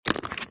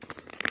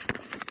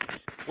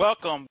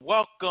Welcome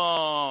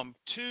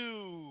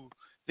to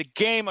the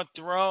Game of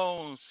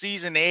Thrones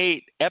Season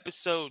 8,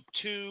 Episode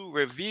 2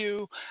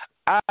 review.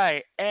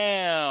 I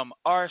am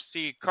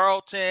R.C.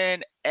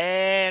 Carlton,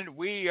 and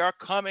we are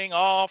coming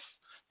off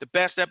the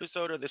best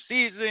episode of the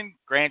season.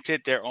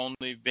 Granted, there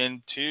only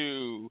been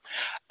two.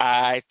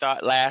 I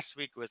thought last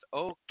week was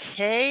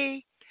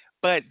okay,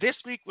 but this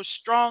week was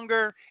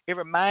stronger. It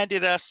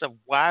reminded us of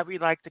why we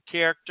like the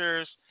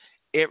characters.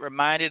 It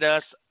reminded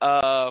us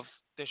of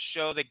the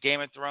show that Game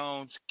of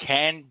Thrones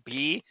can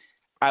be.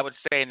 I would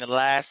say in the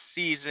last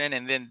season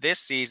and then this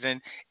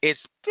season, it's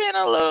been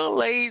a little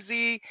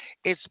lazy.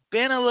 It's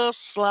been a little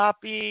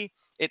sloppy.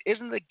 It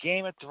isn't the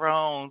Game of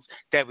Thrones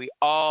that we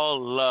all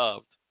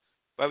loved.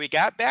 But we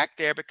got back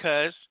there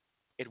because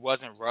it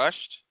wasn't rushed.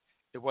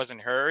 It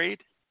wasn't hurried.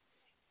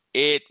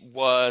 It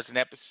was an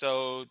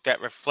episode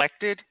that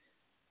reflected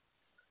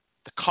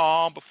the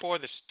calm before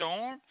the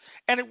storm,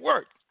 and it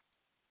worked.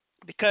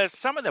 Because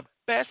some of the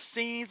best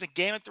scenes in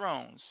Game of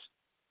Thrones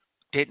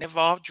didn't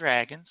involve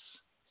dragons,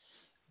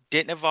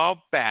 didn't involve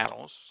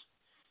battles,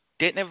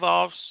 didn't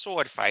involve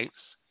sword fights.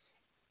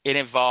 It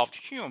involved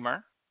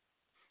humor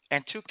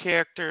and two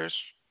characters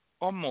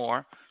or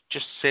more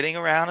just sitting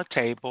around a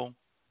table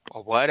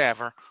or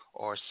whatever,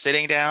 or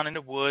sitting down in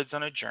the woods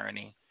on a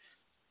journey,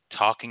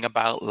 talking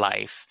about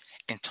life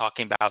and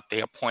talking about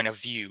their point of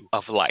view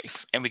of life.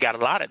 And we got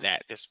a lot of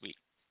that this week.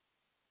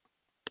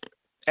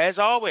 As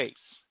always,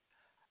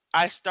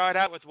 I start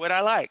out with what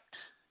I liked.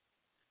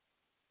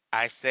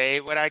 I say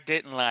what I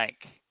didn't like.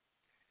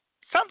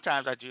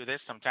 Sometimes I do this,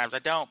 sometimes I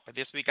don't, but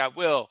this week I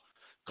will.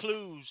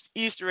 Clues,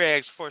 Easter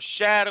eggs,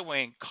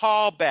 foreshadowing,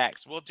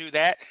 callbacks. We'll do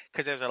that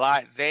because there's a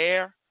lot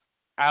there.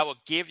 I will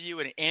give you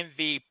an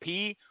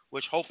MVP,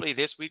 which hopefully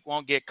this week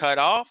won't get cut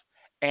off,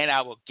 and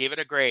I will give it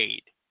a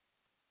grade.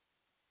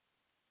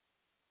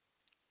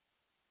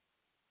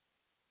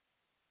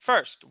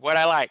 First, what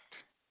I liked.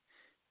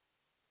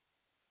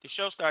 The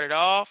show started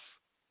off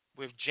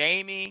with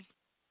Jaime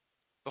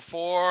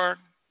before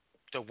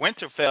the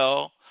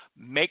Winterfell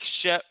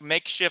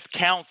makeshift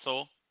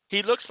council.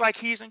 He looks like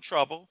he's in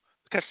trouble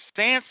because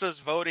Sansa's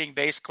voting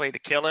basically to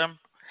kill him.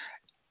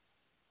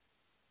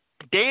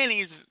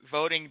 Dany's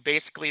voting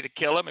basically to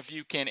kill him, if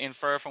you can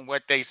infer from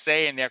what they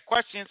say in their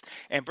questions.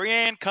 And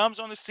Brienne comes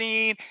on the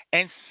scene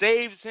and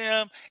saves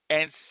him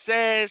and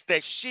says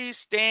that she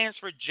stands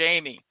for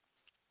Jaime.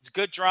 It's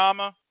good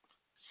drama.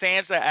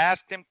 Sansa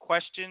asked him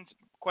question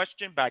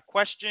by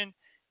question.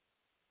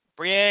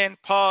 Brienne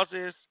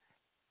pauses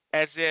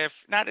as if,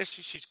 not as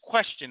she's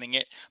questioning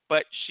it,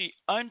 but she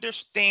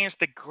understands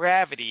the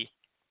gravity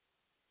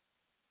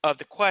of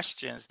the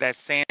questions that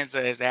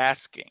Sansa is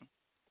asking.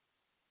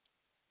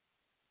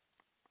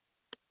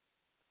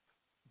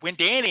 When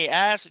Dany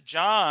asked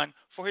Jon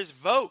for his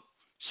vote,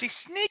 she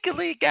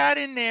sneakily got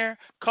in there,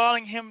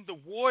 calling him the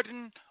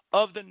Warden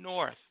of the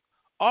North.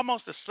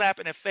 Almost a slap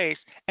in the face,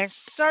 and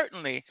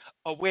certainly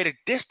a way to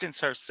distance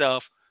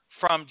herself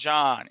from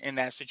Jon in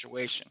that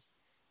situation.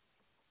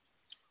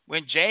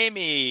 When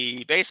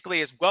Jaime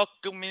basically is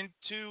welcomed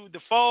into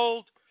the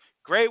fold,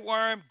 Grey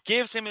Worm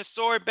gives him his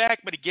sword back,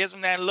 but he gives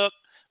him that look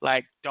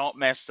like, don't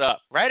mess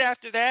up. Right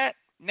after that,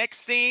 next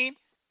scene,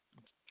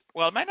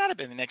 well, it might not have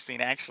been the next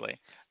scene actually,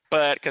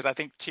 but because I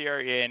think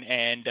Tyrion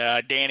and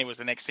Dany was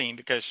the next scene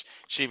because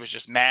she was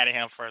just mad at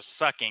him for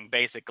sucking,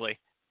 basically.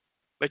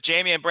 But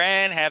Jaime and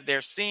Bran have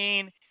their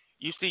scene.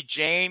 You see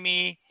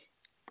Jaime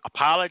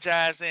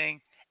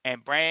apologizing,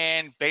 and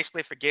Bran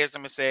basically forgives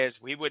him and says,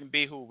 we wouldn't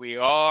be who we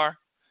are.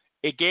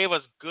 It gave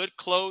us good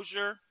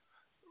closure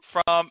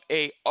from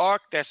a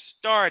arc that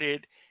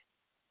started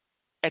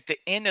at the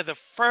end of the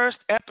first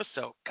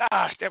episode.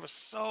 Gosh, that was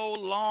so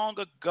long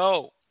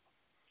ago.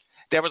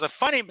 There was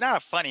not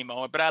a funny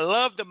moment, but I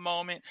love the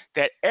moment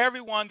that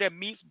everyone that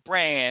meets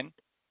Bran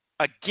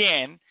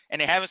again,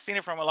 and they haven't seen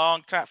it for a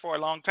long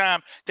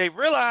time, they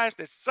realize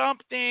that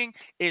something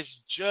is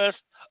just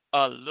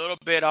a little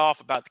bit off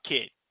about the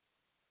kid.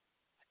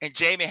 And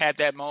Jaime had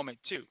that moment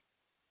too.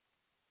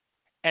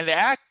 And the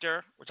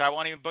actor, which I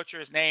won't even butcher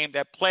his name,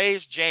 that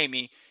plays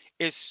Jaime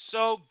is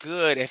so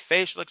good at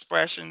facial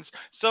expressions,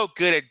 so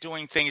good at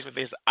doing things with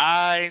his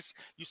eyes.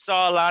 You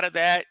saw a lot of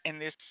that in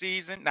this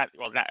season. Not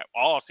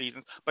all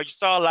seasons, but you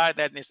saw a lot of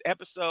that in this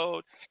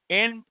episode,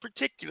 in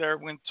particular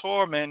when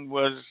Tormund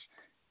was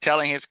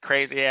telling his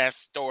crazy-ass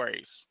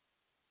stories.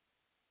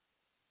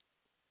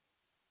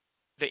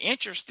 The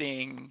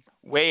interesting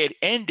way it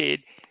ended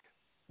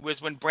was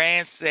when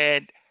Bran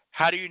said,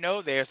 how do you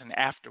know there's an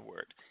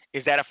afterward?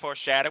 Is that a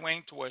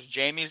foreshadowing towards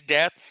Jaime's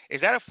death? Is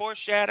that a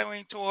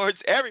foreshadowing towards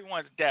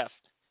everyone's death?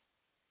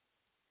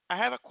 I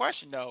have a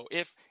question, though.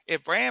 If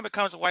Bran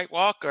becomes a White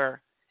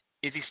Walker,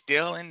 is he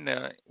still in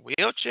the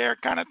wheelchair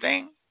kind of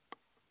thing?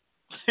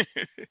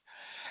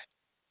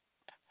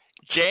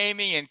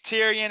 Jaime and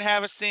Tyrion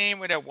have a scene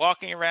where they're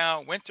walking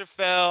around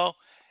Winterfell,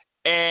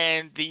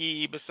 and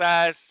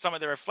besides some of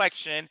the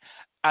reflection,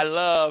 I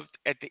loved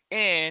at the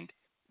end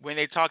when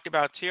they talked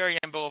about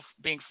Tyrion both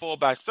being fooled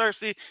by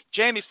Cersei.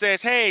 Jaime says,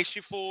 hey,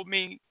 she fooled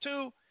me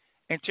too.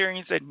 And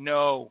Tyrion said,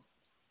 no,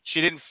 she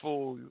didn't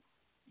fool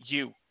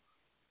you.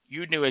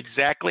 You knew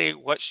exactly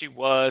what she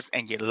was,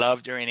 and you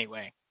loved her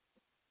anyway.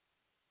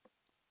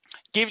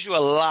 Gives you a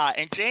lot.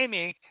 And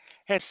Jaime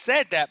has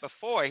said that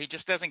before. He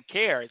just doesn't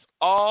care. It's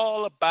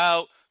all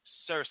about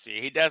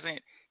Cersei. He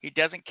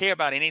doesn't care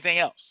about anything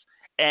else.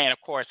 And of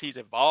course, he's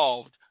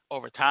evolved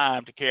over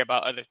time to care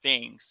about other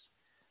things.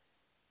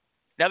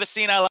 Another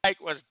scene I like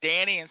was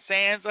Dany and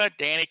Sansa.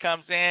 Dany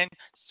comes in,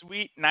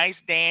 sweet, nice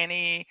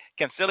Dany,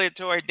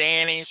 conciliatory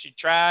Dany. She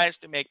tries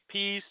to make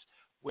peace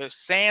with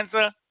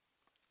Sansa.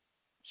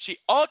 She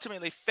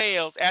ultimately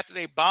fails after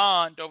they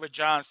bond over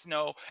Jon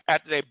Snow,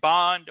 after they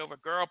bond over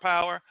girl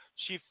power.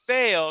 She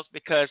fails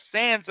because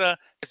Sansa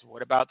is,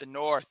 what about the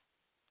North?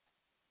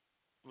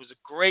 It was a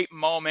great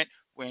moment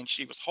when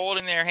she was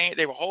holding their hand.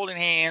 They were holding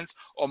hands,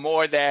 or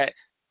more that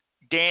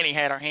Dany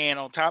had her hand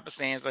on top of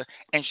Sansa,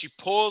 and she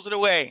pulls it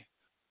away.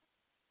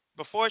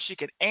 Before she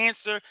could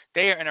answer,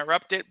 they are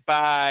interrupted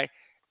by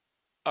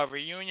a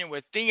reunion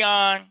with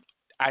Theon.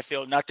 I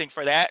feel nothing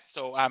for that,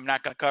 so I'm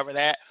not going to cover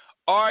that.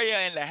 Arya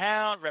and the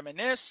Hound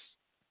reminisce.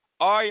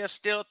 Arya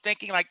still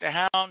thinking like the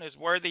Hound is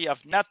worthy of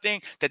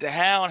nothing, that the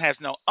Hound has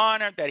no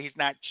honor, that he's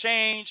not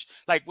changed.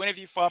 Like, when have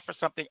you fought for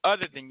something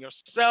other than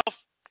yourself?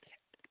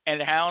 And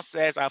the Hound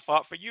says, I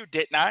fought for you,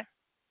 didn't I?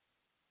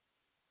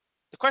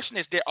 The question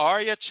is, did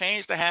Arya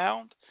change the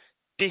Hound?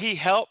 Did she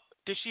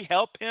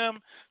help him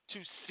to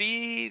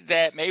see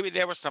that maybe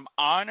there was some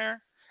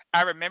honor?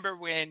 I remember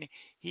when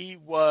he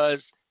was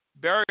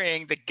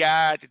burying the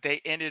guy that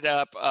they ended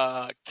up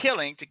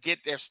killing to get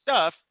their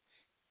stuff,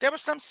 there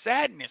was some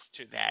sadness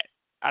to that.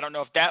 I don't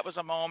know if that was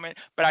a moment,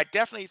 but I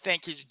definitely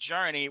think his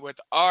journey with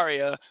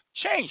Arya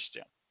changed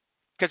him,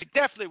 because he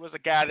definitely was a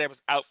guy that was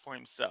out for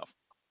himself.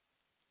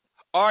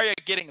 Arya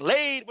getting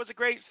laid was a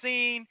great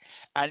scene.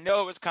 I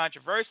know it was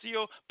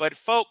controversial, but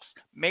folks,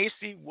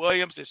 Maisie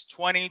Williams is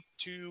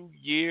 22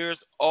 years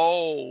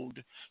old.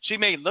 She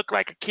may look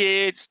like a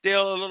kid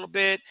still a little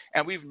bit,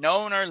 and we've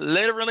known her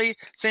literally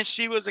since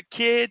she was a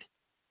kid,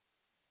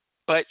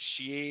 but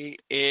she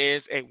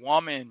is a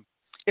woman.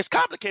 It's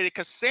complicated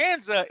because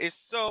Sansa is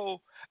so,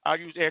 I'll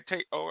use air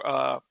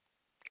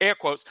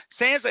quotes,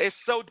 Sansa is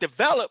so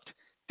developed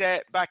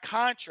that by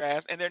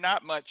contrast, and they're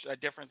not much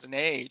difference in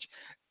age,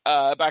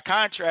 by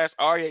contrast,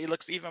 Arya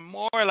looks even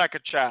more like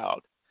a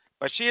child,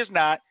 but she is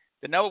not.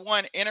 The number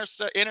one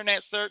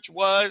internet search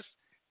was,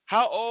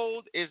 how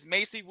old is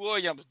Maisie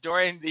Williams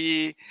during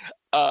the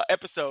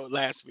episode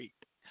last week?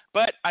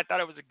 But I thought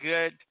it was a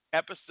good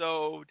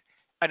episode.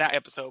 Not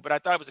episode, but I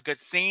thought it was a good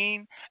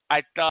scene.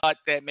 I thought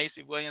that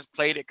Maisie Williams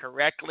played it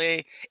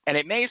correctly, and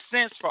it made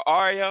sense for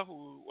Arya,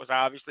 who was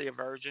obviously a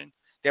virgin.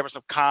 There was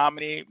some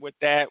comedy with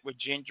that, with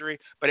Gendry,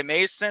 but it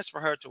made sense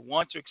for her to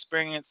want to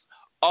experience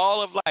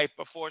all of life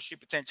before she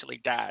potentially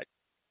died.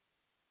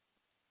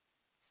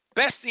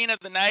 Best scene of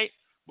the night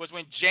was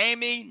when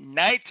Jaime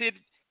knighted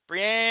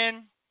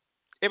Brienne.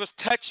 It was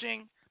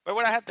touching, but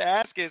what I have to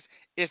ask is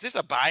this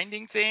a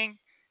binding thing?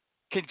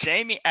 Can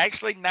Jaime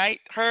actually knight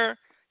her?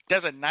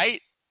 Does a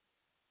knight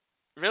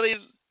really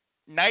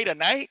knight a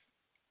knight?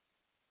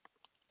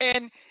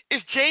 And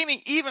is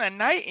Jaime even a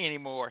knight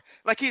anymore?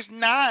 Like, he's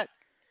not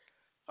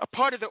a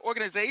part of the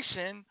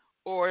organization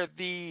or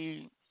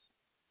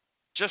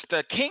just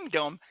the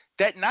kingdom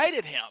that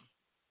knighted him.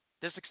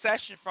 The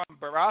succession from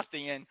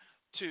Baratheon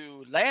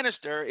to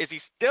Lannister, is he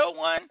still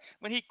one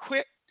when he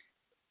quit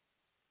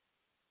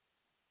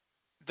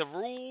the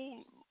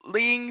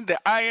ruling, the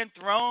Iron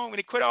Throne, when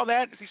he quit all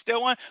that? Is he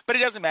still one? But it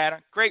doesn't matter.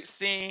 Great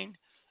scene.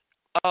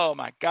 Oh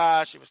my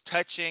gosh, it was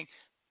touching.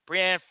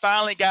 Brienne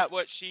finally got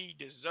what she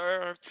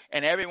deserved,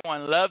 and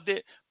everyone loved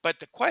it. But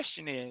the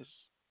question is,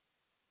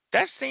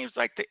 that seems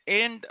like the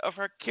end of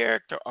her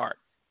character arc.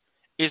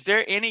 Is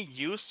there any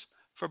use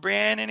for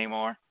Brienne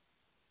anymore?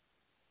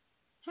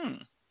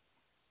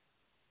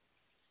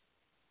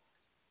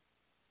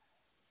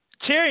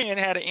 Tyrion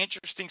had an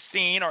interesting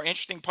scene, or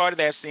interesting part of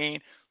that scene,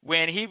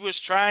 when he was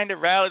trying to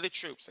rally the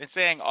troops and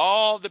saying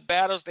all the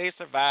battles they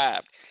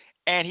survived.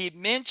 And he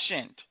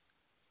mentioned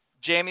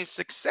Jaime's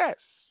success,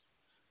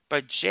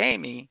 but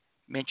Jaime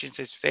mentions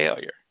his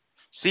failure.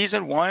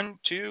 Season 1,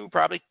 2,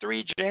 probably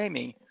 3,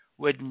 Jaime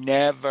would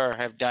never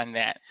have done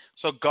that.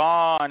 So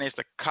gone is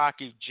the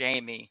cocky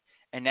Jaime,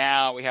 and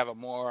now we have a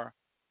more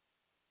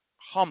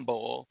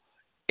humble,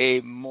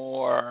 a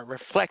more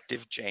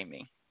reflective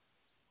Jaime.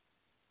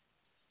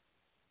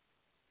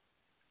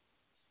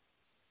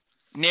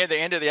 Near the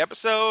end of the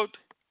episode,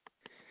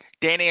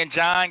 Dany and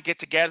Jon get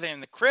together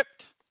in the crypt.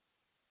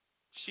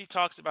 She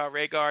talks about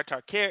Rhaegar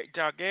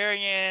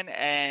Targaryen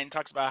and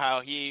talks about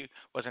how he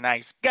was a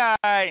nice guy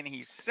and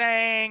he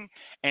sang.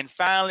 And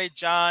finally,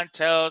 Jon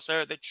tells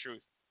her the truth.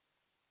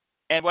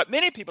 And what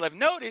many people have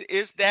noted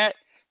is that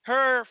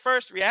her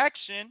first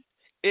reaction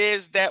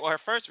is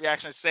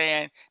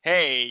saying,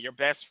 hey, your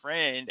best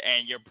friend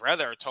and your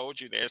brother told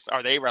you this.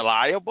 Are they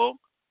reliable?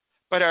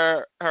 But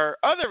her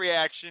other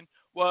reaction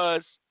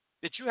was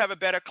that you have a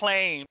better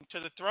claim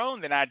to the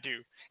throne than I do.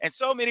 And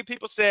so many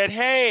people said,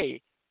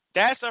 hey,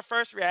 that's our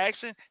first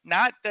reaction.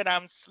 Not that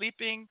I'm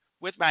sleeping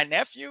with my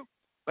nephew,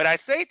 but I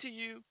say to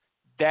you,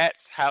 That's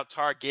how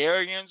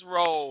Targaryens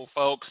roll,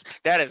 folks.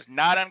 That is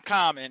not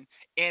uncommon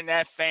in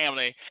that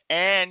family.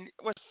 And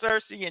with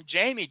Cersei and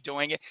Jaime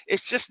doing it,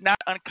 it's just not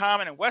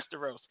uncommon in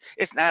Westeros.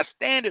 It's not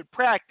standard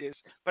practice,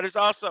 but it's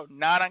also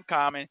not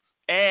uncommon.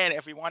 And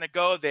if we want to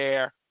go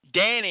there,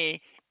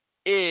 Dany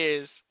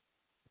is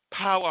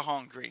power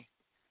hungry.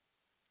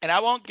 And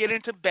I won't get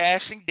into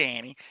bashing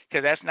Dany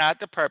because that's not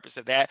the purpose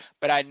of that.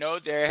 But I know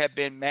there have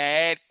been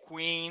Mad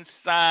Queen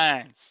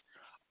signs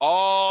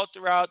all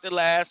throughout the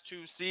last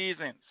 2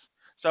 seasons.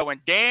 So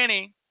when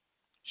Dany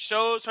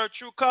shows her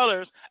true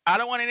colors, I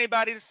don't want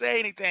anybody to say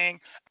anything.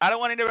 I don't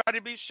want anybody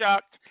to be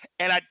shocked.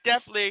 And I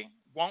definitely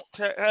won't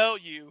tell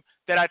you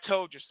that I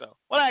told you so.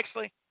 Well,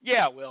 actually,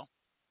 yeah, I will.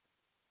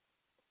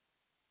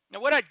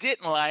 Now, what I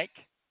didn't like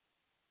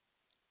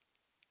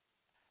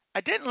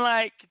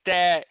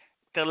that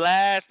the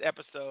last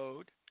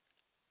episode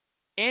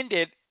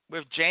ended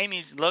with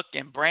Jaime's look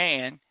and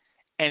Bran,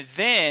 and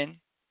then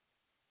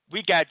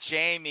we got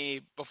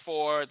Jaime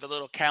before the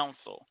little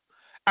council.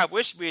 I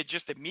wish we had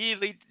just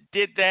immediately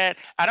did that.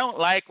 I don't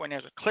like when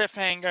there's a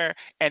cliffhanger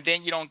and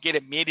then you don't get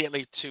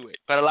immediately to it.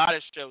 But a lot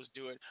of shows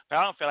do it. But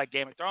I don't feel like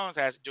Game of Thrones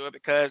has to do it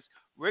because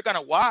we're going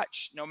to watch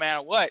no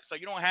matter what. So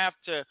you don't have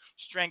to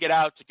string it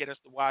out to get us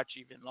to watch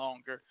even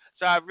longer.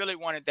 So I really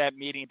wanted that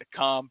meeting to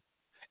come,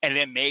 and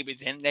then maybe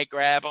then they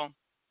grab them.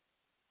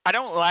 I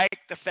don't like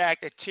the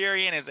fact that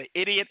Tyrion is an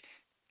idiot.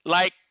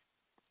 Like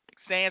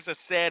Sansa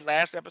said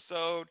last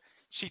episode,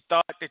 she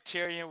thought that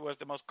Tyrion was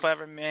the most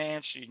clever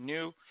man she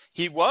knew.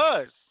 He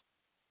was.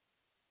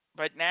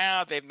 But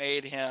now they've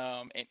made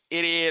him an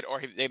idiot,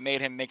 or they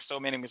made him make so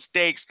many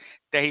mistakes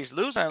that he's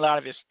losing a lot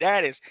of his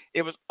status.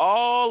 It was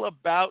all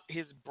about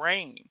his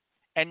brain.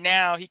 And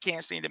now he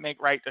can't seem to make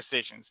right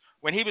decisions.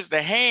 When he was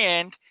the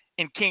hand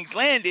in King's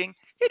Landing,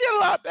 he did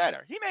a lot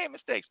better. He made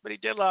mistakes, but he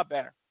did a lot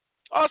better.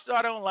 Also,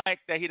 I don't like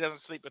that he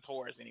doesn't sleep with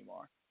whores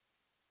anymore.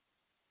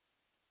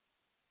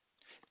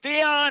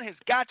 Theon has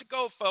got to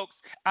go, folks.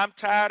 I'm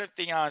tired of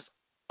Theon's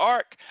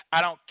arc.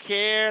 I don't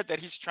care that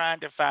he's trying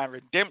to find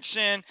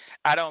redemption.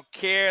 I don't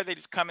care that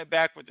he's coming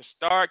back with the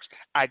Starks.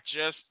 I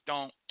just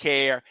don't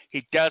care.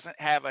 He doesn't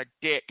have a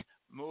dick.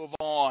 Move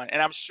on.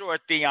 And I'm sure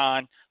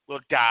Theon will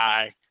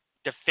die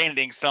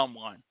defending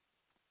someone.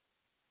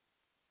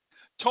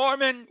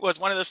 Tormund was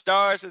one of the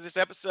stars of this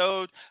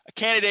episode, a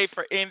candidate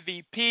for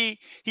MVP.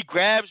 He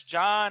grabs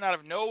Jon out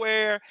of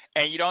nowhere,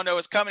 and you don't know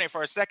what's coming. And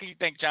for a second, you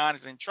think Jon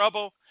is in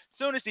trouble.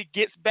 As soon as he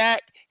gets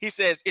back, he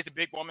says, "Is the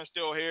big woman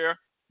still here?"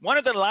 One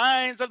of the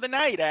lines of the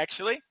night,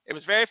 actually. It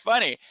was very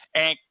funny,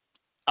 and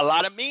a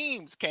lot of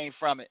memes came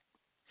from it.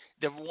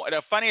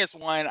 The funniest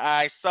one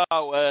I saw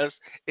was,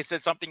 it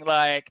said something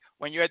like,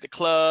 when you're at the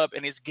club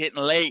and it's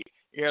getting late,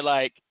 you're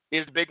like,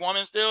 "Is the big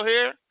woman still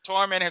here?"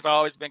 Tormund has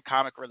always been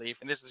comic relief,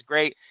 and this is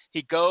great.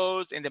 He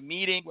goes in the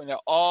meeting when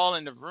they're all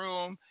in the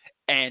room,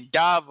 and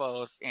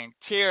Davos and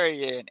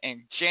Tyrion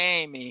and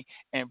Jaime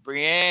and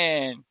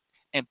Brienne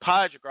and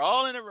Podrick are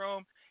all in the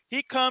room.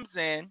 He comes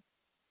in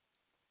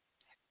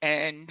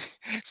and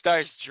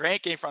starts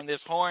drinking from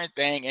this horn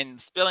thing and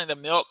spilling the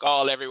milk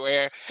all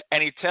everywhere,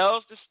 and he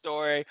tells the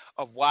story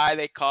of why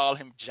they call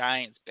him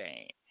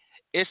Giantsbane.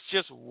 It's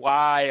just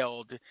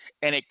wild,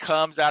 and it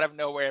comes out of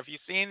nowhere. If you've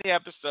seen the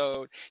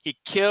episode, he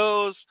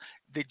kills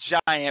the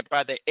giant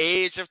by the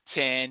age of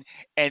 10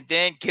 and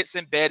then gets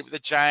in bed with the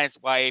giant's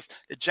wife.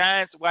 The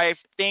giant's wife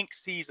thinks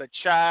he's a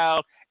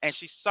child, and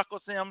she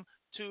suckles him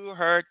to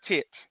her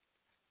tit.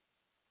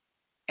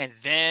 And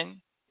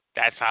then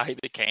that's how he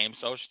became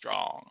so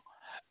strong.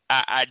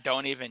 I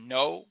don't even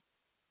know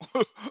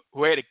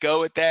where to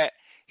go with that.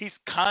 He's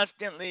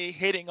constantly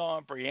hitting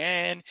on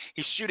Brienne.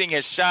 He's shooting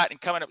his shot and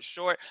coming up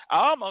short.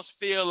 I almost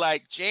feel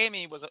like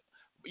Jaime was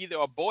either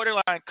a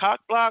borderline cock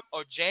block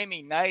or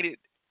Jaime knighted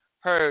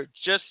her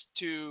just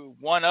to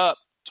one-up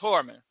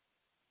Tormund.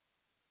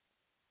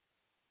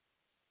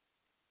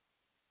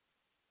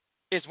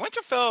 Is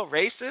Winterfell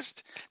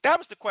racist? That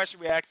was the question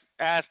we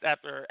asked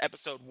after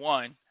episode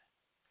 1,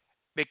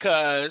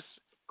 because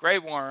Grey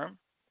Worm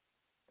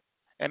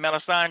and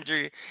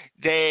Melisandre,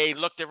 they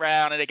looked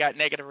around and they got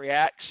negative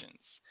reactions.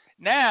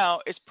 Now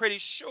it's pretty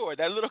sure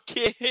that little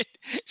kid,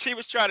 she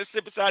was trying to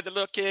sit beside the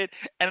little kid,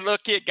 and the little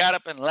kid got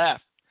up and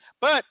left.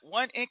 But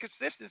one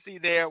inconsistency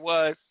there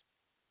was,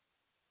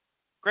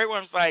 Grey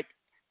Worm's like,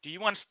 "Do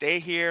you want to stay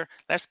here?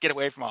 Let's get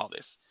away from all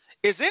this."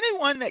 Is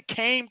anyone that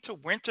came to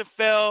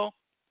Winterfell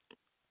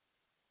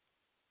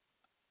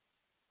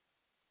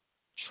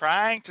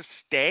trying to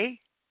stay?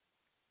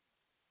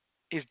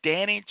 Is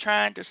Dany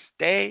trying to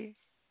stay?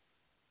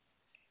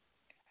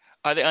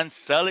 Are the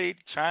Unsullied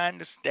trying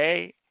to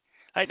stay?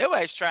 Like,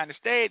 nobody's trying to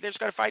stay. They're just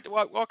going to fight the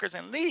White Walkers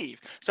and leave.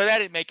 So that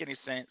didn't make any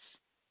sense.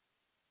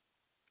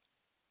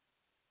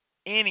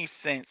 Any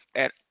sense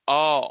at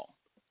all.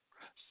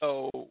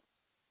 So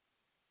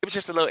it was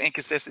just a little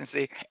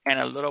inconsistency and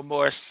a little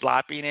more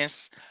sloppiness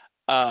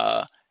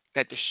that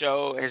the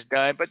show has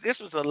done. But this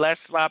was a less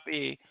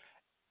sloppy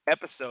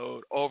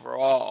episode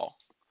overall.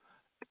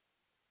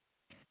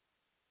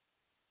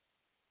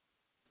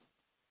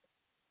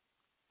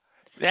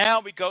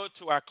 Now we go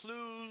to our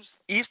clues,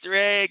 Easter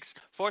eggs,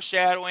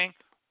 foreshadowing,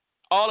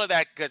 all of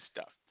that good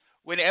stuff.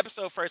 When the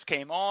episode first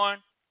came on,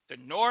 the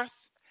North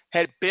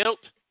had built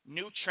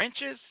new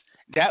trenches.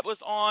 That was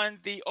on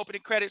the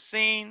opening credit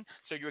scene.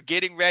 So you're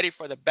getting ready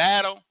for the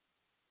battle.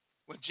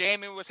 When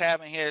Jaime was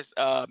having his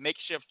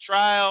makeshift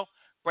trial,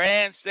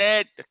 Bran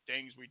said, "The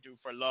things we do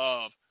for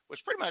love,"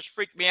 which pretty much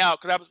freaked me out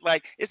because I was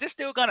like, is this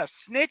still going to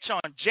snitch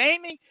on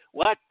Jaime?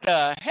 What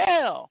the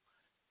hell?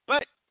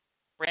 But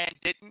Bran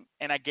didn't,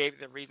 and I gave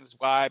the reasons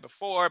why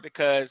before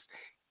because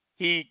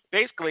he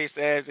basically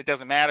says it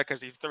doesn't matter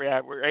because he's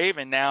three-eyed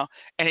raven now,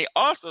 and he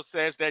also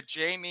says that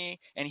Jaime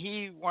and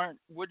he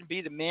wouldn't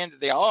be the men that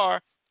they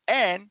are,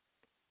 and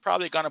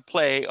probably going to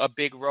play a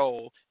big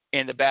role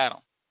in the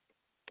battle.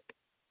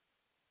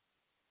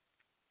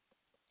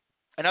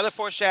 Another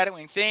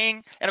foreshadowing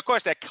thing, and of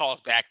course that calls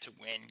back to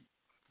when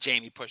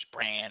Jaime pushed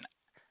Bran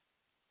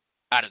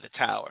out of the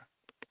tower.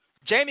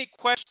 Jaime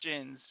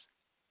questions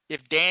if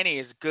Dany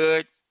is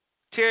good.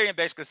 Tyrion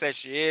basically says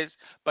she is,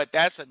 but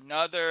that's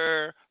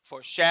another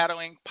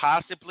foreshadowing,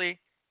 possibly,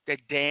 that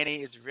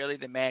Dany is really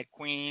the Mad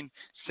Queen.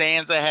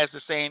 Sansa has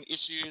the same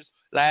issues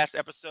last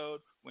episode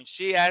when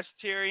she asked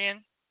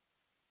Tyrion,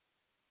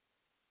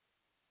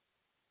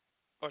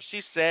 or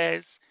she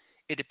says,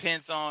 it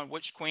depends on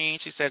which queen.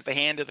 She says the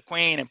hand of the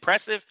queen,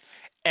 impressive.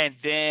 And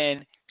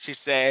then she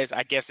says,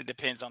 I guess it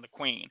depends on the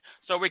queen.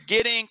 So we're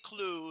getting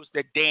clues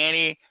that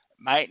Dany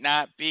might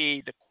not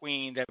be the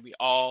queen that we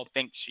all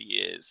think she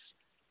is.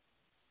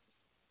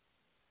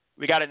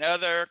 We got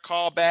another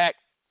callback.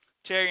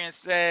 Tyrion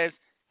says,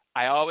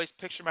 I always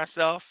picture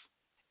myself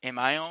in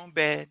my own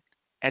bed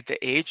at the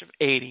age of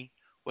 80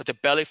 with a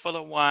belly full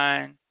of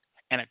wine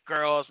and a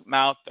girl's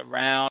mouth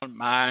around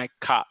my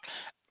cock.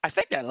 I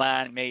think that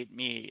line made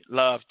me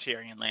love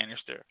Tyrion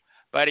Lannister.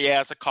 But yeah,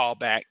 it's a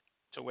callback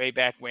to way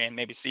back when,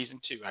 maybe season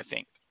 2, I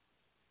think.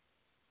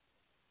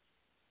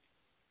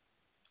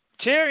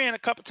 Tyrion, a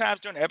couple times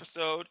during the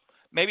episode,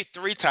 maybe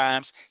 3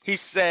 times, he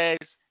says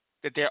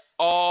that they're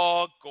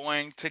all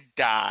going to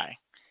die.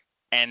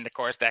 And, of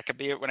course, that could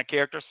be when a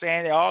character's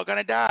saying they're all going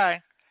to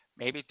die.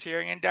 Maybe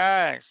Tyrion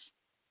dies.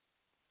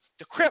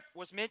 The crypt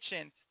was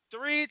mentioned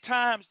 3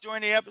 times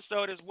during the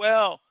episode as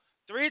well.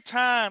 3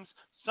 times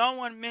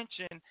someone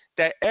mentioned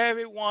that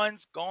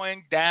everyone's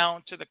going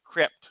down to the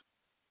crypt.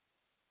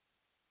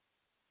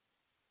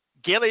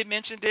 Gilly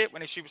mentioned it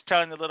when she was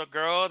telling the little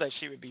girl that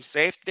she would be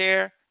safe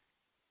there.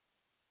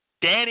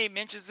 Dany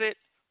mentions it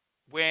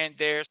when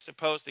they're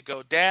supposed to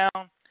go down.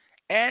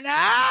 And,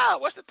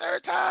 what's the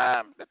third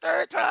time? The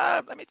third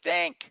time. Let me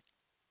think.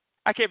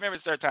 I can't remember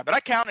the third time, but I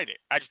counted it.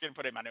 I just didn't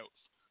put it in my notes.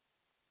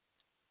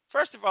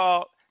 First of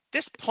all,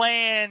 this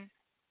plan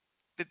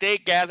that they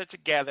gather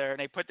together and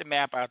they put the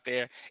map out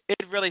there,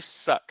 it really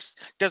sucks.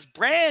 Does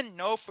Bran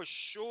know for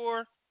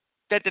sure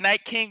that the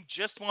Night King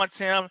just wants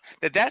him,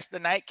 that that's the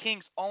Night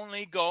King's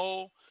only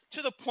goal,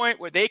 to the point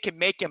where they can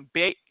make him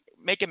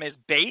as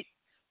bait?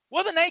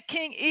 Will the Night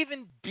King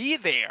even be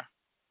there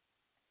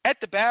at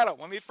the battle?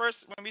 When we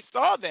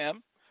saw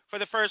them for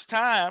the first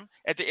time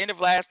at the end of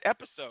last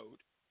episode,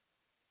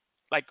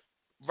 like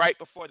right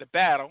before the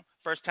battle,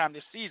 first time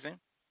this season,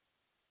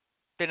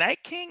 the Night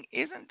King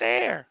isn't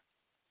there.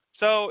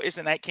 So is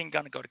the Night King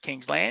going to go to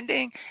King's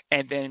Landing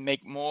and then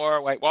make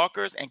more White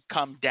Walkers and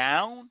come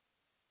down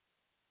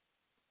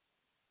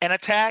and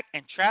attack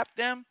and trap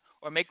them,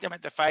 or make them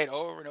have to fight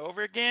over and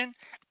over again?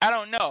 I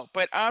don't know,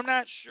 but I'm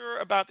not sure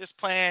about this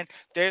plan.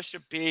 There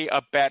should be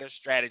a better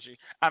strategy.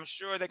 I'm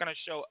sure they're going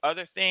to show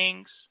other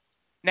things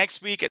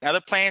next week and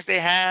other plans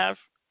they have,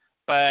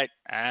 but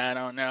I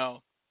don't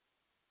know.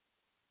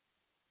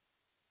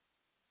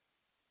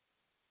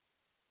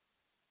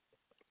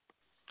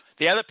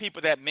 The other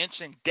people that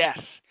mentioned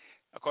death,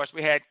 of course,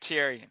 we had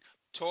Tyrion.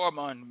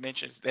 Tormund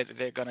mentions that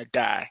they're going to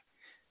die.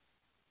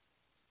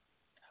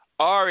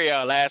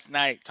 Arya last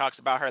night talks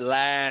about her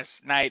last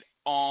night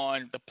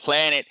on the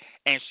planet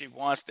and she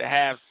wants to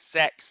have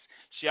sex.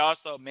 She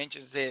also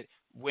mentions it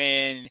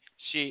when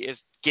she is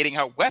getting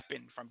her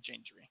weapon from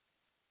Gendry.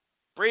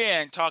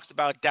 Brienne talks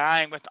about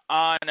dying with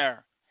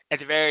honor. At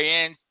the very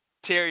end,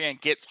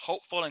 Tyrion gets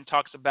hopeful and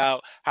talks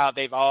about how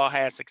they've all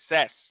had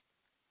success.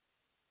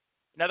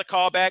 Another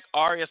callback,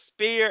 Arya's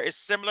spear is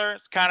similar.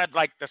 It's kind of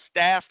like the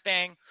staff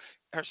thing.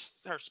 Her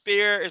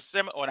spear is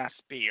similar, or not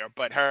spear,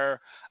 but her,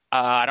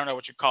 I don't know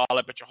what you call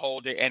it, but you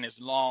hold it and it's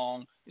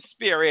long. It's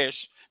spear-ish.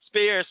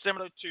 Spear is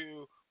similar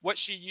to what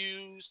she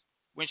used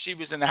when she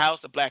was in the House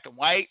of Black and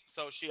White,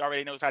 so she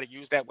already knows how to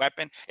use that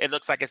weapon. It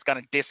looks like it's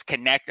going to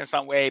disconnect in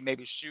some way,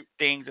 maybe shoot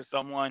things at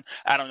someone.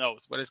 I don't know,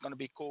 but it's going to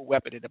be a cool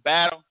weapon in the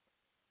battle.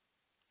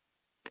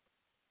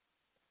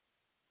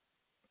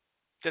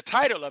 The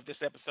title of this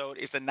episode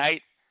is The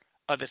Night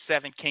of the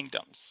Seven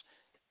Kingdoms.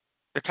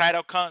 The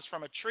title comes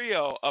from a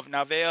trio of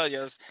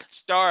novellas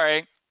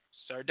starring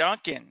Sir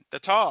Duncan the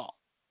Tall.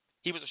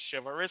 He was a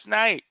chivalrous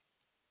knight.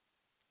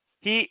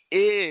 He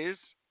is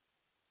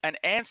an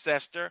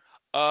ancestor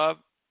of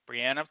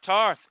Brienne of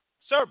Tarth,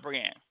 Sir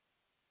Brienne.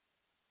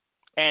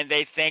 And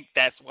they think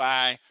that's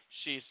why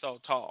she's so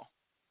tall.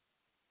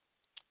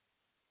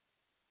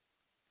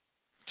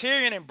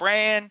 Tyrion and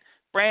Bran.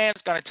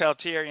 Bran's going to tell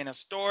Tyrion a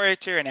story.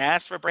 Tyrion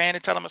asked for Bran to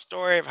tell him a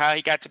story of how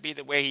he got to be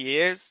the way he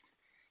is.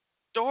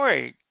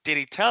 Story did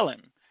he tell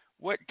him?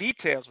 What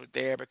details were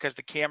there? Because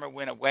the camera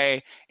went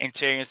away and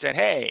Tyrion said,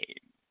 hey,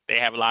 they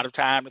have a lot of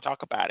time to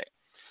talk about it.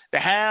 The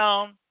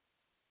Hound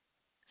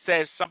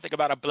says something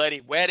about a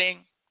bloody wedding.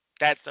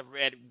 That's a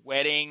Red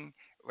Wedding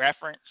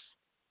reference.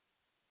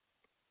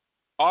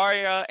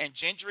 Arya and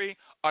Gendry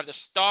are the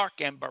Stark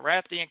and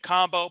Baratheon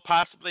combo,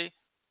 possibly,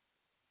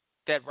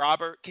 that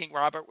King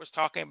Robert was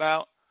talking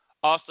about.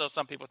 Also,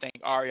 some people think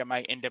Arya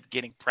might end up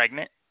getting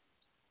pregnant.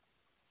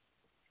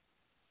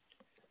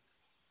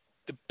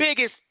 The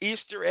biggest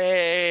Easter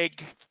egg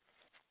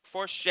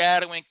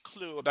foreshadowing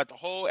clue about the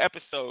whole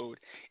episode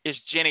is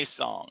Jenny's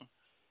song.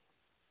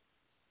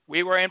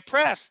 We were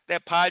impressed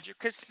that Podrick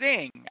could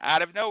sing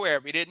out of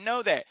nowhere. We didn't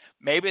know that.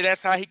 Maybe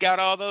that's how he got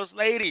all those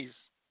ladies.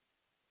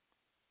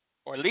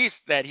 Or at least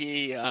that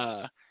he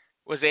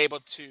was able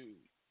to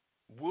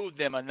woo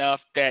them enough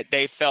that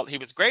they felt he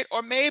was great.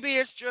 Or maybe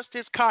it's just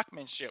his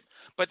cockmanship.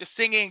 But the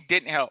singing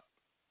didn't help.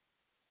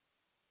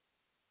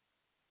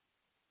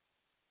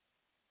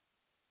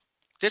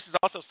 This is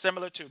also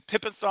similar to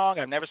Pippin's song.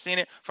 I've never seen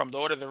it, from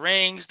Lord of the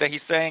Rings, that he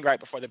sang right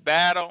before the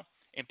battle.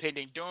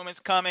 Impending doom is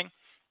coming.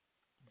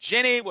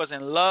 Jenny was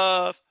in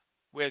love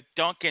with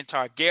Duncan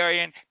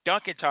Targaryen.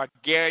 Duncan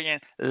Targaryen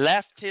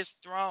left his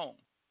throne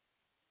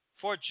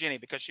for Jenny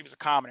because she was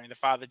a commoner and the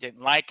father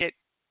didn't like it.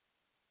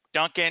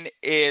 Duncan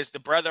is the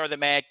brother of the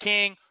Mad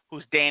King, who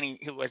was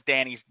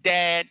Dany's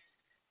dad.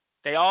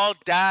 They all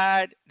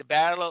died at the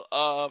Battle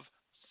of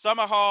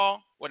Summerhall.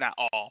 Well, not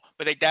all,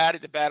 but they died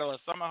at the Battle of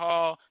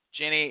Summerhall,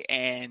 Jenny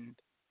and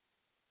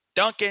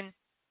Duncan.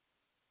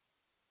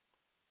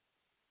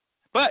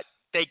 But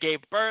they gave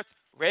birth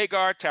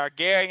Rhaegar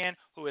Targaryen,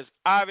 who is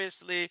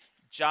obviously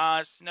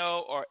Jon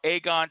Snow or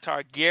Aegon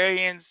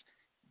Targaryen's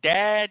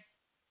dad.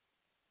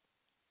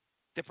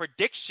 The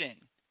prediction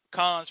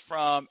comes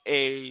from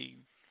they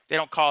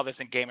don't call this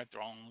in Game of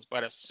Thrones,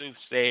 but a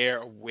soothsayer,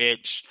 a witch,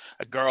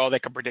 a girl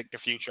that can predict the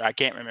future. I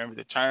can't remember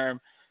the term.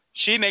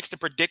 She makes the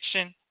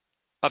prediction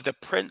of the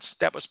prince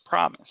that was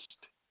promised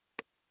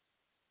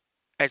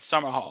at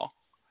Summerhall.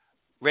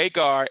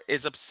 Rhaegar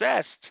is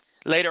obsessed.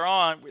 Later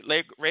on,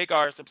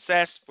 Rhaegar is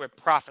obsessed with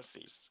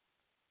prophecies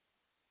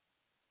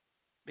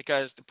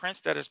because the prince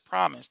that is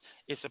promised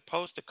is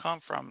supposed to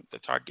come from the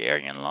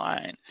Targaryen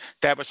line.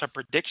 That was her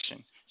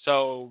prediction.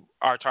 So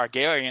our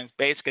Targaryens,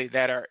 basically,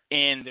 that are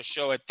in the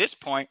show at this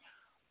point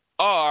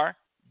are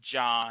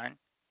Jon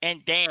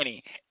and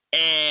Dany.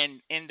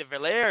 And in the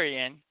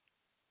Valyrian,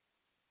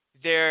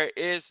 there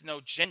is no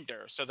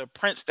gender. So the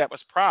prince that was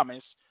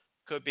promised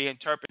could be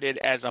interpreted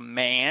as a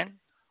man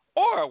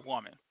or a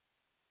woman.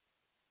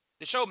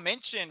 The show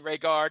mentioned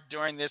Rhaegar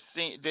during this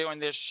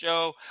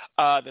show,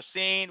 the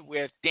scene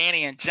with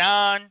Dany and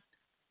Jon.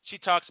 She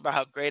talks about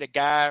how great a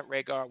guy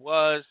Rhaegar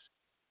was,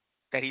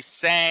 that he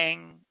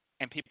sang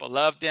and people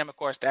loved him. Of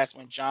course, that's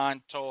when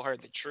Jon told her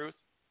the truth.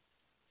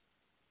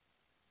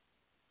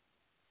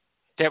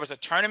 There was a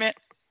tournament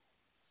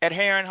at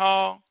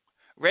Harrenhal.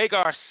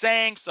 Rhaegar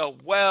sang so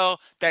well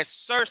that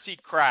Cersei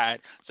cried.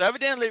 So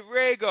evidently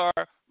Rhaegar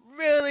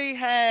really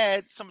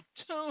had some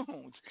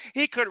tunes.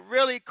 He could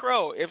really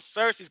crow. If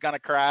Cersei's going to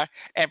cry,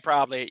 and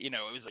probably, it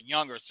was a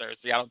younger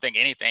Cersei. I don't think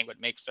anything would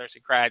make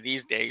Cersei cry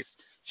these days.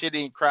 She didn't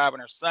even cry when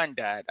her son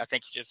died. I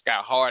think she just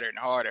got harder and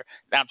harder.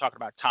 Now I'm talking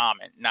about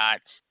Tommen, not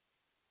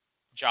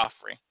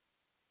Joffrey.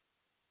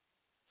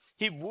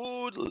 He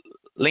wooed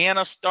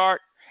Lyanna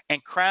Stark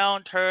and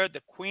crowned her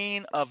the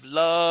queen of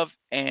love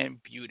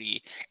and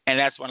beauty. And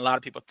that's when a lot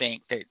of people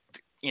think that,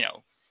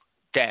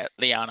 that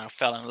Lyanna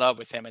fell in love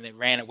with him and they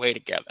ran away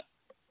together,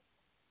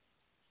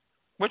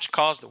 which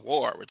caused the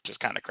war, which is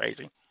kind of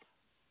crazy.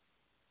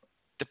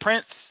 The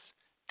prince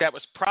that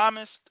was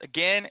promised,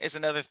 again, is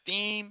another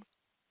theme.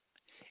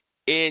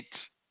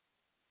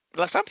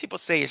 Some people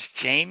say it's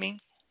Jaime,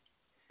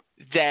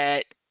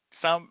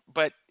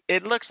 but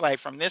it looks like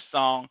from this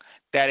song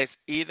that it's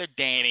either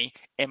Dany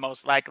and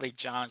most likely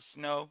Jon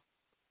Snow.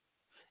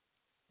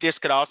 This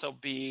could also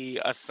be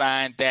a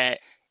sign that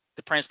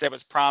the prince that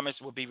was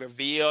promised will be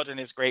revealed in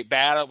this great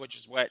battle, which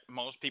is what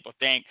most people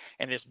think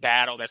in this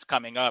battle that's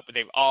coming up. But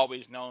they've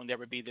always known there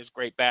would be this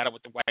great battle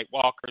with the White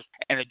Walkers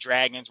and the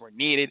dragons were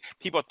needed.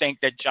 People think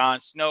that Jon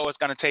Snow is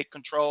going to take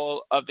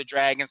control of the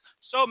dragons.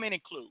 So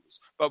many clues.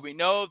 But we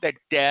know that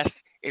death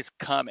is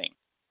coming.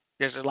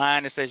 There's a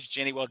line that says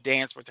Jenny will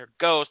dance with her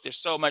ghost. There's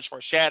so much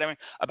foreshadowing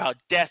about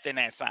death in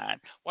that sign.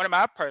 One of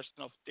my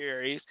personal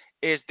theories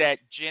is that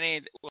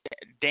Jenny will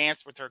dance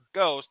with her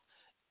ghost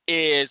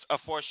is a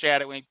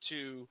foreshadowing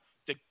to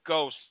the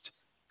ghost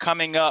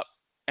coming up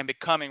and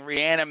becoming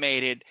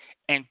reanimated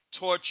and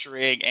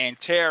torturing and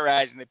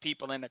terrorizing the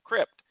people in the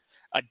crypt.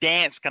 A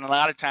dance can a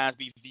lot of times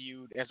be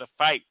viewed as a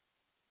fight.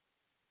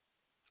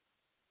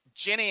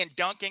 Jenny and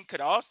Duncan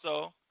could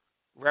also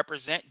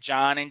represent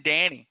Jon and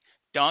Dany.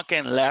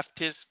 Duncan left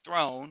his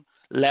throne,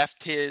 left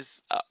his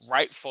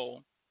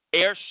rightful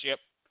heirship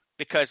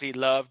because he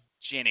loved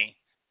Jenny.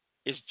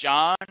 Is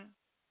Jon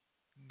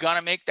going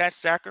to make that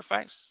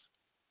sacrifice?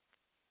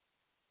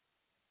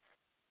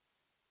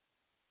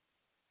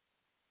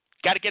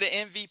 Got to get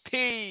an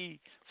MVP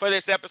for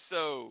this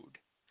episode.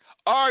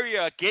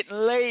 Arya getting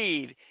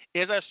laid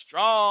is a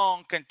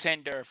strong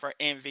contender for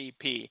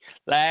MVP.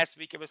 Last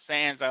week it was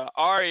Sansa.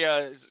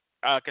 Arya's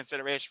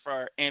consideration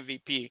for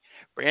MVP.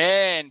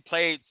 Brienne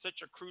played such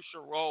a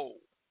crucial role.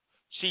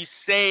 She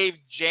saved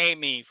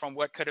Jaime from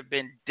what could have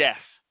been death.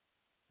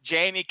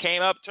 Jaime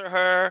came up to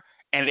her,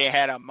 and they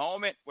had a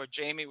moment where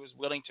Jaime was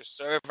willing to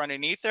serve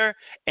underneath her.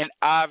 And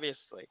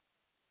obviously,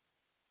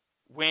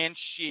 when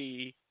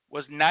she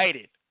was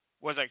knighted,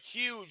 was a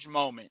huge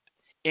moment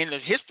in the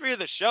history of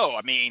the show.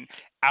 I mean,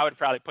 I would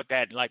probably put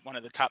that in like one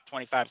of the top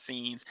 25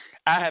 scenes.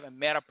 I haven't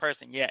met a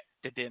person yet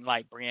that didn't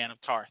like Brienne of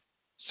Tarth.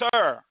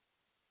 Sir,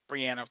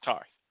 Brienne of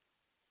Tarth.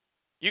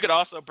 You could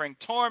also bring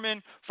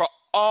Tormund for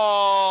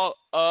all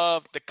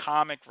of the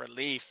comic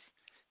relief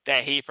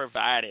that he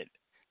provided.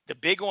 The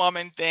big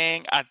woman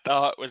thing I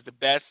thought was the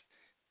best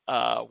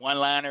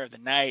one-liner of the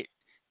night.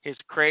 His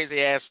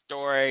crazy-ass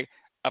story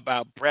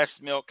about breast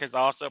milk has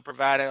also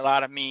provided a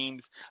lot of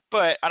memes,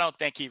 but I don't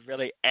think he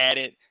really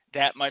added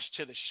that much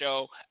to the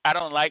show. I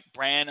don't like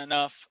Bran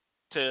enough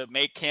to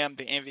make him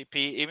the MVP,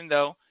 even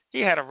though he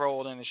had a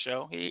role in the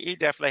show. He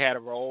definitely had a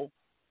role.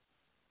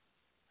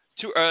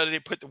 Too early to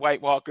put the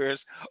White Walkers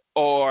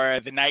or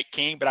the Night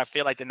King, but I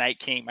feel like the Night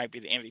King might be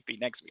the MVP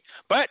next week.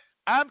 But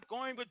I'm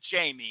going with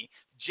Jaime.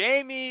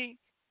 Jaime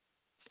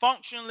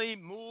functionally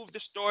moved the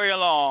story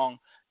along.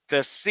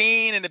 The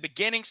scene in the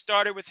beginning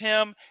started with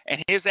him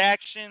and his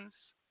actions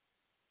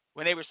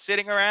when they were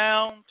sitting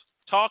around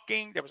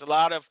talking. There was a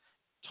lot of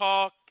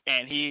talk,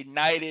 and he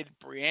knighted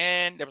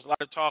Brienne. There was a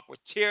lot of talk with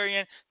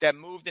Tyrion that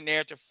moved the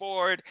narrative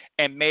forward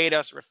and made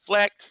us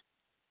reflect.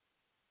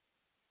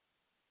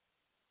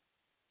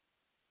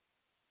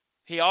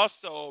 He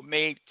also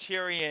made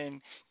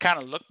Tyrion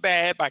kind of look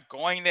bad by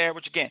going there,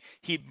 which again,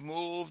 he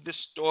moved the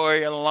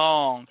story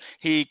along.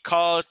 He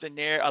caused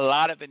a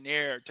lot of the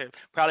narrative,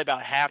 probably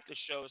about half the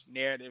show's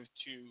narrative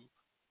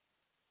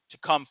to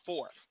come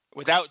forth.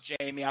 Without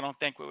Jaime, I don't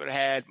think we would have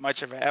had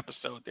much of an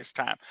episode this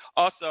time.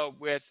 Also,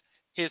 with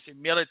his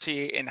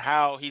humility and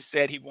how he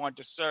said he wanted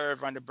to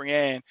serve under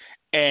Brienne,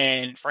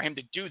 and for him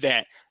to do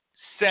that,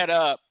 set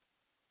up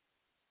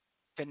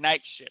the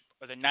knightship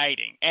or the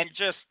knighting, and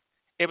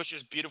it was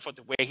just beautiful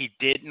the way he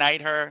did knight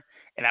her,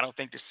 and I don't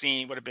think the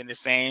scene would have been the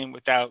same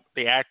without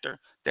the actor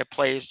that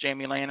plays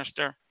Jaime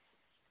Lannister.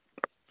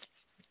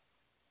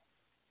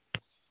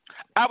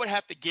 I would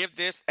have to give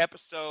this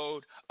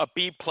episode a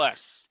B+.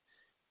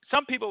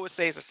 Some people would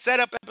say it's a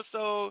setup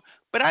episode,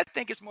 but I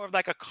think it's more of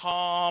like a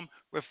calm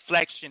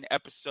reflection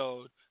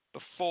episode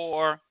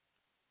before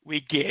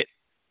we get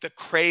the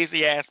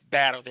crazy-ass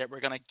battle that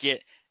we're going to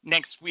get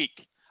next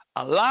week.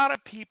 A lot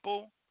of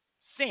people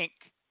think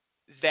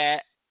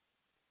that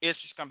it's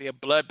just going to be a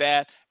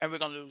bloodbath, and we're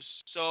going to lose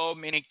so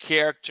many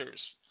characters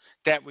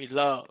that we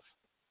love.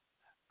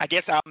 I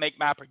guess I'll make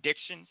my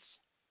predictions.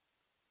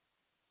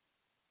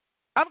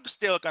 I'm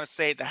still going to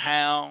say the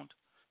Hound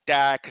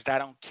died because I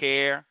don't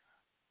care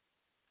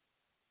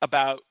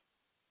about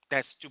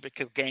that stupid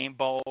game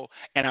bowl,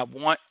 and I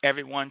want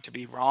everyone to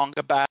be wrong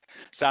about it.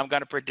 So I'm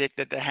going to predict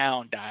that the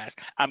Hound dies.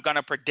 I'm going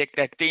to predict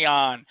that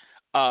Theon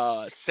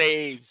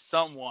saves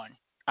someone.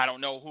 I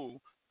don't know who.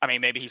 I mean,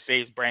 maybe he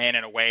saves Bran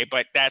in a way,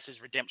 but that's his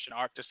redemption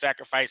arc, to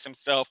sacrifice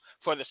himself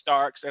for the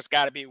Starks. That's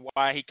got to be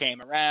why he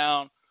came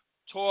around.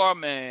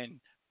 Tormund,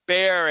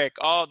 Beric,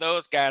 all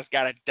those guys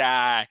got to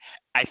die.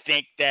 I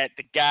think that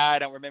the guy, I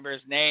don't remember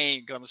his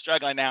name because I'm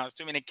struggling now. There's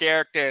too many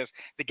characters.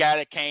 The guy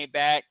that came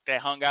back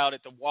that hung out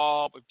at the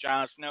wall with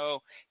Jon Snow,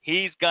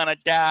 he's going to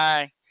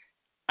die.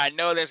 I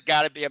know there's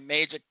got to be a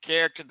major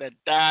character that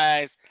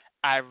dies.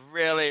 I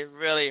really,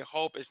 really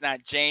hope it's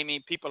not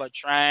Jaime. People are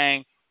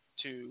trying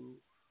to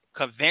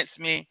convince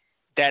me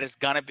that it's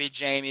going to be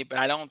Jaime, but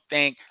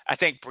I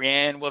think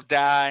Brienne will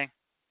die.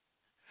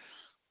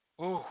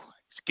 Ooh,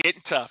 it's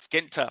getting tough.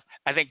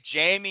 I think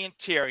Jaime and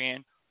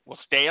Tyrion will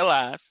stay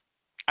alive.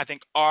 I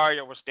think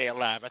Arya will stay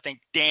alive. I think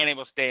Dany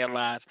will stay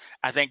alive.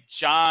 I think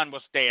Jon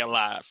will stay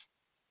alive.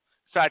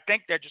 So I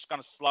think they're just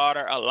going to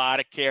slaughter a lot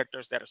of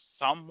characters that are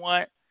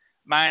somewhat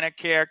minor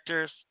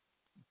characters,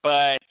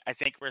 but I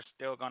think we're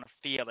still going to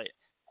feel it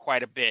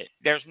quite a bit.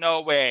 There's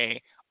no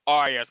way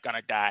Arya's going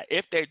to die.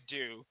 If they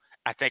do,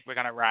 I think we're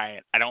going to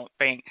riot. I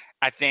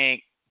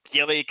think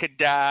Gilly could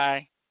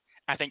die.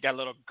 I think that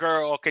little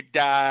girl could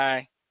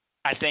die.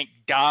 I think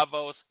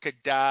Davos could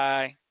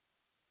die.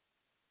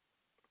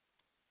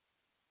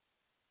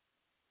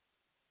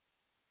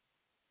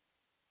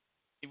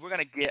 We're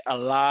going to get a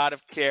lot of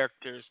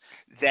characters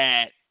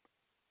that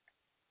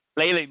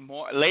Lady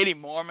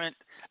Mormont,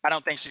 I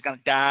don't think she's going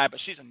to die, but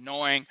she's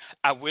annoying.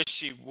 I wish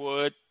she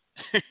would.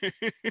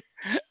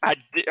 I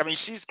mean,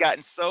 she's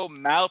gotten so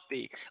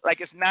mouthy. Like,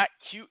 it's not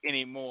cute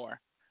anymore.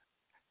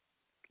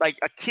 Like,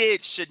 a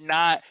kid should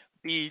not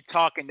be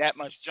talking that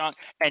much junk.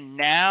 And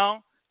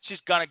now she's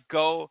going to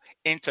go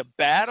into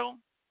battle?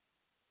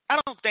 I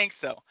don't think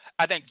so.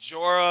 I think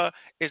Jorah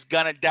is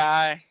going to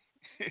die.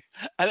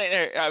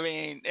 there's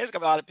going to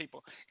be a lot of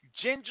people.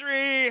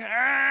 Gendry,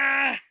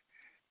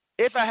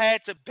 if I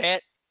had to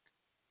bet,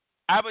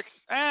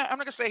 I'm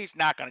not gonna say he's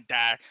not gonna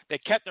die. They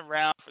kept him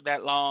around for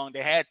that long.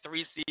 They had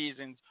 3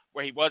 seasons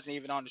where he wasn't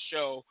even on the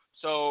show.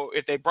 So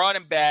if they brought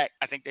him back,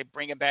 I think they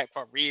bring him back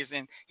for a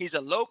reason. He's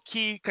a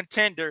low-key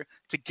contender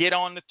to get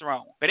on the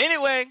throne. But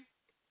anyway,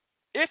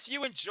 if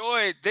you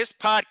enjoyed this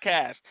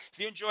podcast, if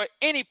you enjoy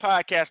any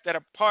podcast that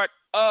are part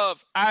of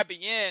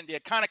IBN, the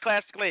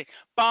Iconoclastically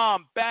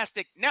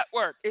Bombastic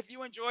Network, if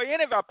you enjoy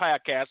any of our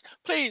podcasts,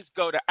 please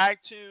go to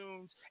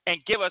iTunes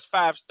and give us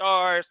 5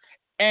 stars.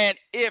 And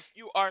if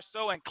you are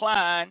so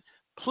inclined,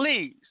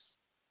 please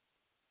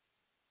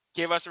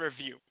give us a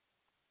review.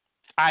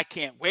 I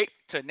can't wait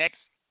till next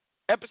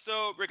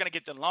episode. We're going to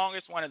get the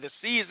longest one of the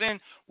season.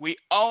 We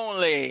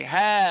only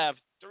have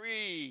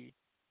 3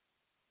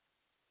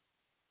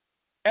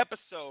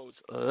 episodes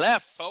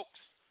left, folks.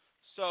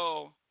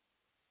 So,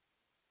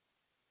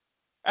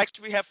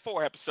 actually, we have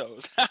 4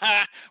 episodes.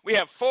 We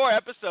have 4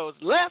 episodes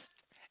left,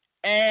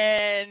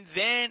 and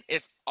then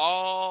it's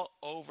all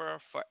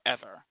over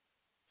forever.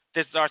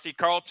 This is R.C.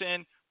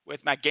 Carlton with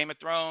my Game of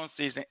Thrones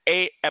Season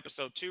 8,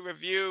 Episode 2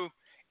 review.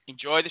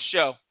 Enjoy the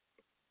show.